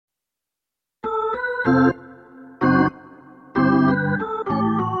Welcome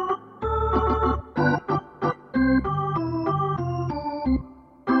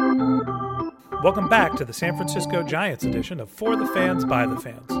back to the San Francisco Giants edition of For the Fans, By the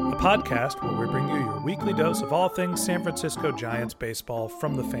Fans, a podcast where we bring you your weekly dose of all things San Francisco Giants baseball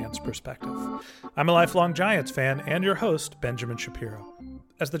from the fans' perspective. I'm a lifelong Giants fan and your host, Benjamin Shapiro.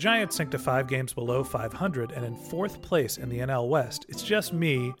 As the Giants sink to 5 games below 500 and in 4th place in the NL West, it's just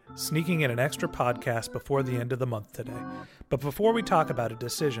me sneaking in an extra podcast before the end of the month today. But before we talk about a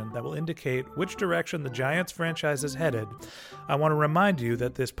decision that will indicate which direction the Giants franchise is headed, I want to remind you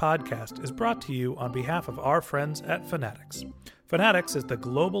that this podcast is brought to you on behalf of our friends at Fanatics. Fanatics is the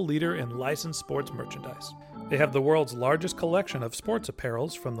global leader in licensed sports merchandise. They have the world's largest collection of sports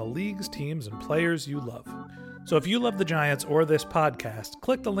apparels from the leagues, teams, and players you love. So if you love the Giants or this podcast,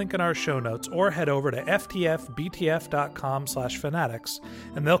 click the link in our show notes or head over to ftfbtf.com/fanatics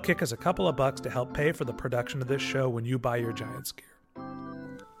and they'll kick us a couple of bucks to help pay for the production of this show when you buy your Giants gear.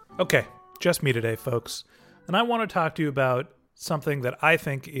 Okay, just me today, folks. And I want to talk to you about something that I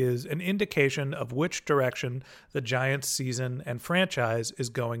think is an indication of which direction the Giants season and franchise is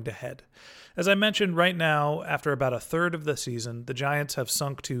going to head. As I mentioned, right now, after about a third of the season, the Giants have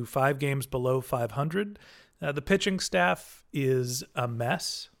sunk to 5 games below 500. The pitching staff is a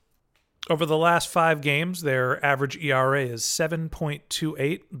mess. Over the last 5 games, their average ERA is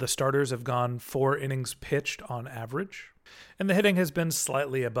 7.28. The starters have gone 4 innings pitched on average, and the hitting has been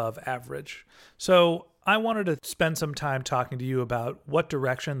slightly above average. So I wanted to spend some time talking to you about what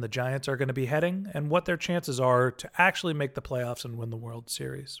direction the Giants are going to be heading and what their chances are to actually make the playoffs and win the World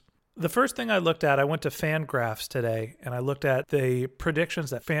Series. The first thing I looked at, I went to Fangraphs today, and I looked at the predictions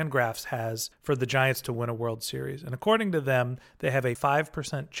that Fangraphs has for the Giants to win a World Series. And according to them, they have a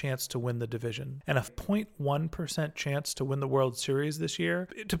 5% chance to win the division and a 0.1% chance to win the World Series this year.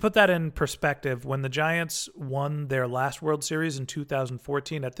 To put that in perspective, when the Giants won their last World Series in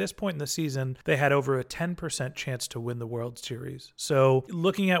 2014, at this point in the season, they had over a 10% chance to win the World Series. So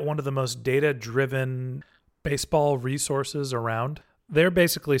looking at one of the most data-driven baseball resources around, they're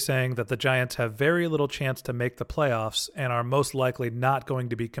basically saying that the Giants have very little chance to make the playoffs and are most likely not going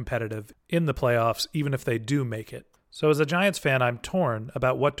to be competitive in the playoffs, even if they do make it. So as a Giants fan, I'm torn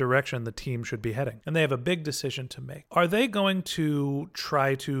about what direction the team should be heading, and they have a big decision to make. Are they going to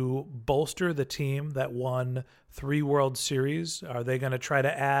try to bolster the team that won 3 World Series? Are they going to try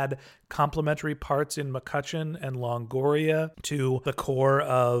to add complementary parts in McCutchen and Longoria to the core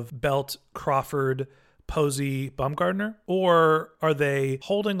of Belt, Crawford, Posey, Bumgarner? Or are they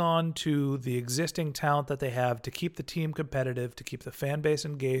holding on to the existing talent that they have to keep the team competitive, to keep the fan base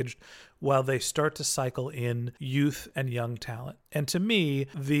engaged while they start to cycle in youth and young talent? And to me,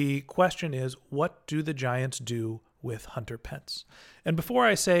 the question is, what do the Giants do with Hunter Pence? And before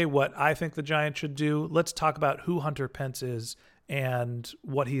I say what I think the Giants should do, let's talk about who Hunter Pence is and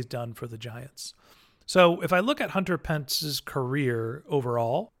what he's done for the Giants. So if I look at Hunter Pence's career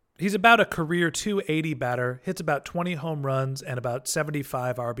overall, he's about a career .280 batter, hits about 20 home runs and about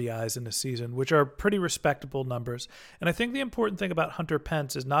 75 RBIs in a season, which are pretty respectable numbers. And I think the important thing about Hunter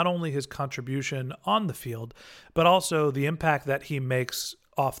Pence is not only his contribution on the field, but also the impact that he makes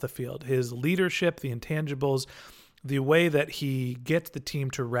off the field. His leadership, the intangibles, the way that he gets the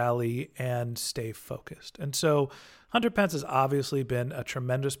team to rally and stay focused. And so Hunter Pence has obviously been a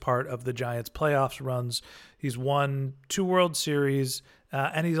tremendous part of the Giants' playoffs runs. He's won 2 World Series,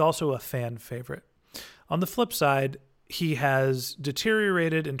 and he's also a fan favorite. On the flip side, he has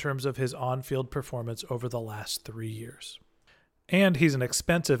deteriorated in terms of his on-field performance over the last 3 years. And he's an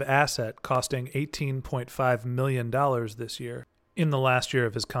expensive asset, costing $18.5 million this year in the last year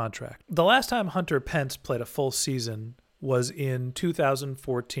of his contract. The last time Hunter Pence played a full season was in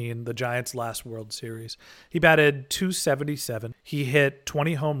 2014, the Giants' last World Series. He batted .277. He hit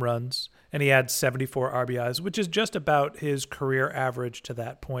 20 home runs, and he had 74 RBIs, which is just about his career average to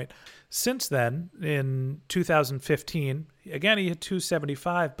that point. Since then, in 2015, again, he hit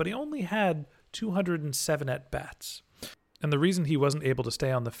 .275, but he only had 207 at-bats. And the reason he wasn't able to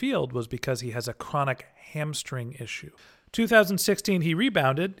stay on the field was because he has a chronic hamstring issue. 2016, he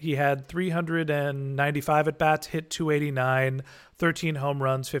rebounded. He had 395 at-bats, hit .289, 13 home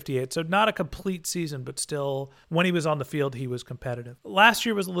runs, 58. So not a complete season, but still, when he was on the field, he was competitive. Last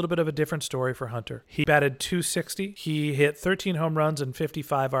year was a little bit of a different story for Hunter. He batted .260. He hit 13 home runs and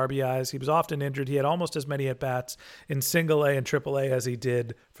 55 RBIs. He was often injured. He had almost as many at-bats in single A and triple A as he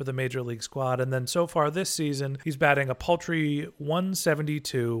did for the Major League squad. And then so far this season, he's batting a paltry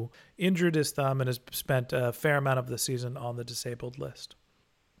 172, injured his thumb, and has spent a fair amount of the season on the disabled list.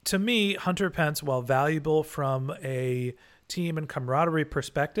 To me, Hunter Pence, while valuable from a team and camaraderie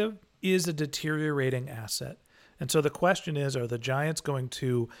perspective, is a deteriorating asset. And so the question is, are the Giants going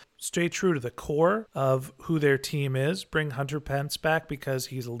to stay true to the core of who their team is, bring Hunter Pence back because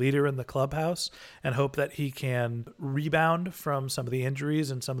he's a leader in the clubhouse, and hope that he can rebound from some of the injuries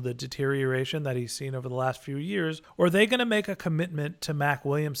and some of the deterioration that he's seen over the last few years? Or are they going to make a commitment to Mac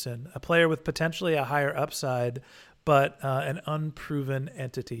Williamson, a player with potentially a higher upside, but an unproven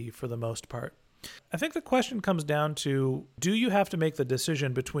entity for the most part? I think the question comes down to, do you have to make the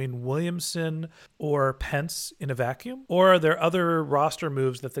decision between Williamson or Pence in a vacuum? Or are there other roster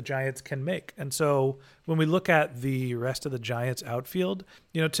moves that the Giants can make? And so when we look at the rest of the Giants outfield,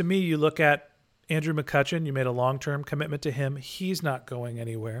 to me, you look at Andrew McCutchen, you made a long-term commitment to him. He's not going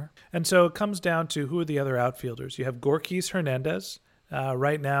anywhere. And so it comes down to, who are the other outfielders? You have Gorkys Hernandez.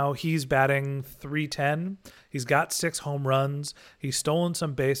 Right now, he's batting .310. He's got 6 home runs. He's stolen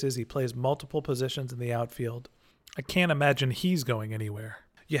some bases. He plays multiple positions in the outfield. I can't imagine he's going anywhere.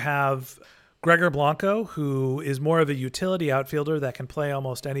 You have Gregor Blanco, who is more of a utility outfielder that can play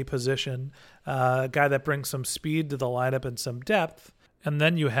almost any position, a guy that brings some speed to the lineup and some depth. And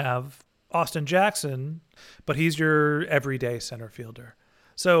then you have Austin Jackson, but he's your everyday center fielder.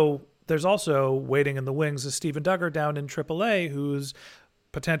 So there's also waiting in the wings is Steven Duggar down in AAA, who's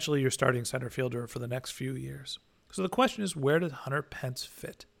potentially your starting center fielder for the next few years. So the question is, where does Hunter Pence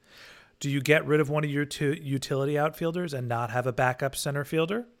fit? Do you get rid of one of your two utility outfielders and not have a backup center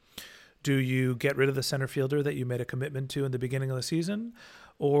fielder? Do you get rid of the center fielder that you made a commitment to in the beginning of the season?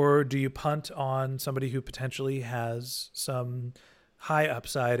 Or do you punt on somebody who potentially has some high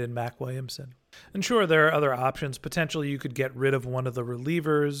upside in Mac Williamson? And sure, there are other options. Potentially, you could get rid of one of the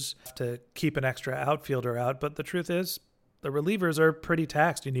relievers to keep an extra outfielder out. But the truth is, the relievers are pretty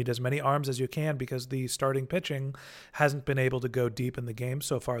taxed. You need as many arms as you can because the starting pitching hasn't been able to go deep in the game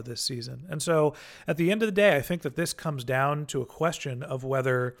so far this season. And so at the end of the day, I think that this comes down to a question of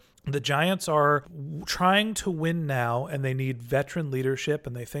whether the Giants are trying to win now and they need veteran leadership,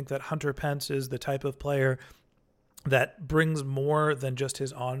 and they think that Hunter Pence is the type of player that brings more than just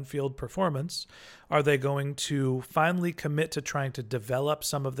his on-field performance. Are they going to finally commit to trying to develop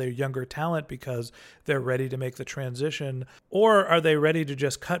some of their younger talent because they're ready to make the transition? Or are they ready to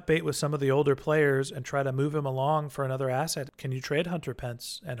just cut bait with some of the older players and try to move him along for another asset? Can you trade Hunter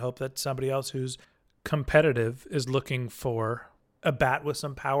Pence and hope that somebody else who's competitive is looking for a bat with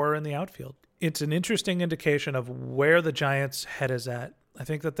some power in the outfield? It's an interesting indication of where the Giants' head is at. I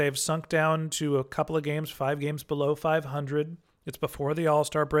think that they've sunk down to a couple of games, 5 games below 500. It's before the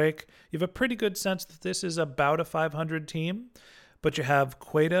All-Star break. You have a pretty good sense that this is about a 500 team, but you have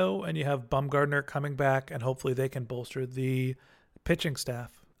Cueto and you have Bumgarner coming back, and hopefully they can bolster the pitching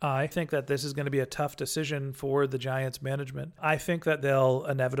staff. I think that this is going to be a tough decision for the Giants management. I think that they'll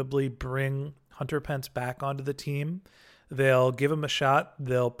inevitably bring Hunter Pence back onto the team. They'll give him a shot.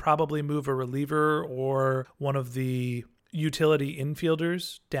 They'll probably move a reliever or one of the utility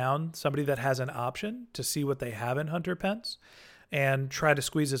infielders down, somebody that has an option, to see what they have in Hunter Pence and try to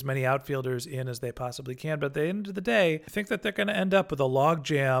squeeze as many outfielders in as they possibly can. But at the end of the day, I think that they're going to end up with a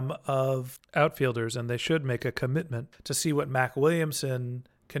logjam of outfielders, and they should make a commitment to see what Mac Williamson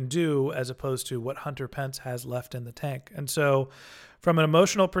can do as opposed to what Hunter Pence has left in the tank. And so from an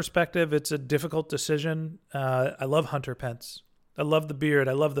emotional perspective, it's a difficult decision. I love Hunter Pence. I love the beard.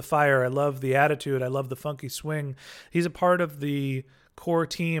 I love the fire. I love the attitude. I love the funky swing. He's a part of the core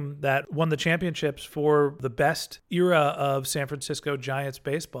team that won the championships for the best era of San Francisco Giants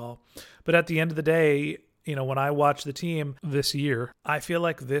baseball. But at the end of the day, when I watch the team this year, I feel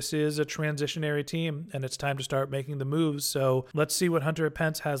like this is a transitionary team and it's time to start making the moves. So let's see what Hunter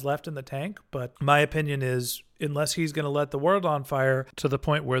Pence has left in the tank. But my opinion is, unless he's going to let the world on fire to the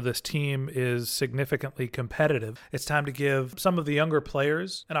point where this team is significantly competitive, it's time to give some of the younger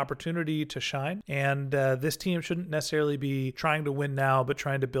players an opportunity to shine. And this team shouldn't necessarily be trying to win now, but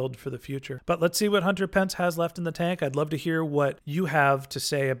trying to build for the future. But let's see what Hunter Pence has left in the tank. I'd love to hear what you have to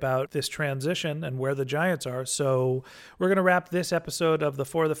say about this transition and where the Giants are. So we're going to wrap this episode of the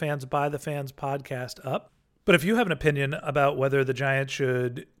For the Fans, By the Fans podcast up. But if you have an opinion about whether the Giants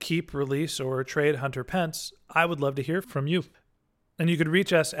should keep, release, or trade Hunter Pence, I would love to hear from you. And you can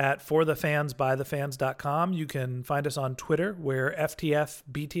reach us at forthefansbythefans.com. You can find us on Twitter, we're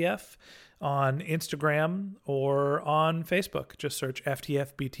FTFBTF, on Instagram, or on Facebook. Just search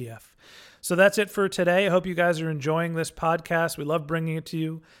FTFBTF. So that's it for today. I hope you guys are enjoying this podcast. We love bringing it to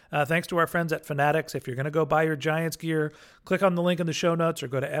you. Thanks to our friends at Fanatics. If you're going to go buy your Giants gear, click on the link in the show notes or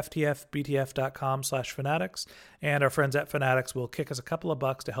go to ftfbtf.com/fanatics. And our friends at Fanatics will kick us a couple of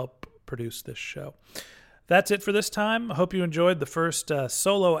bucks to help produce this show. That's it for this time. I hope you enjoyed the first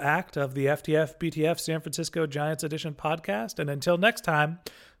solo act of the FTF BTF San Francisco Giants Edition podcast. And until next time,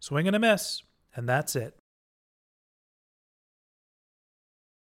 Swing and a miss, and that's it.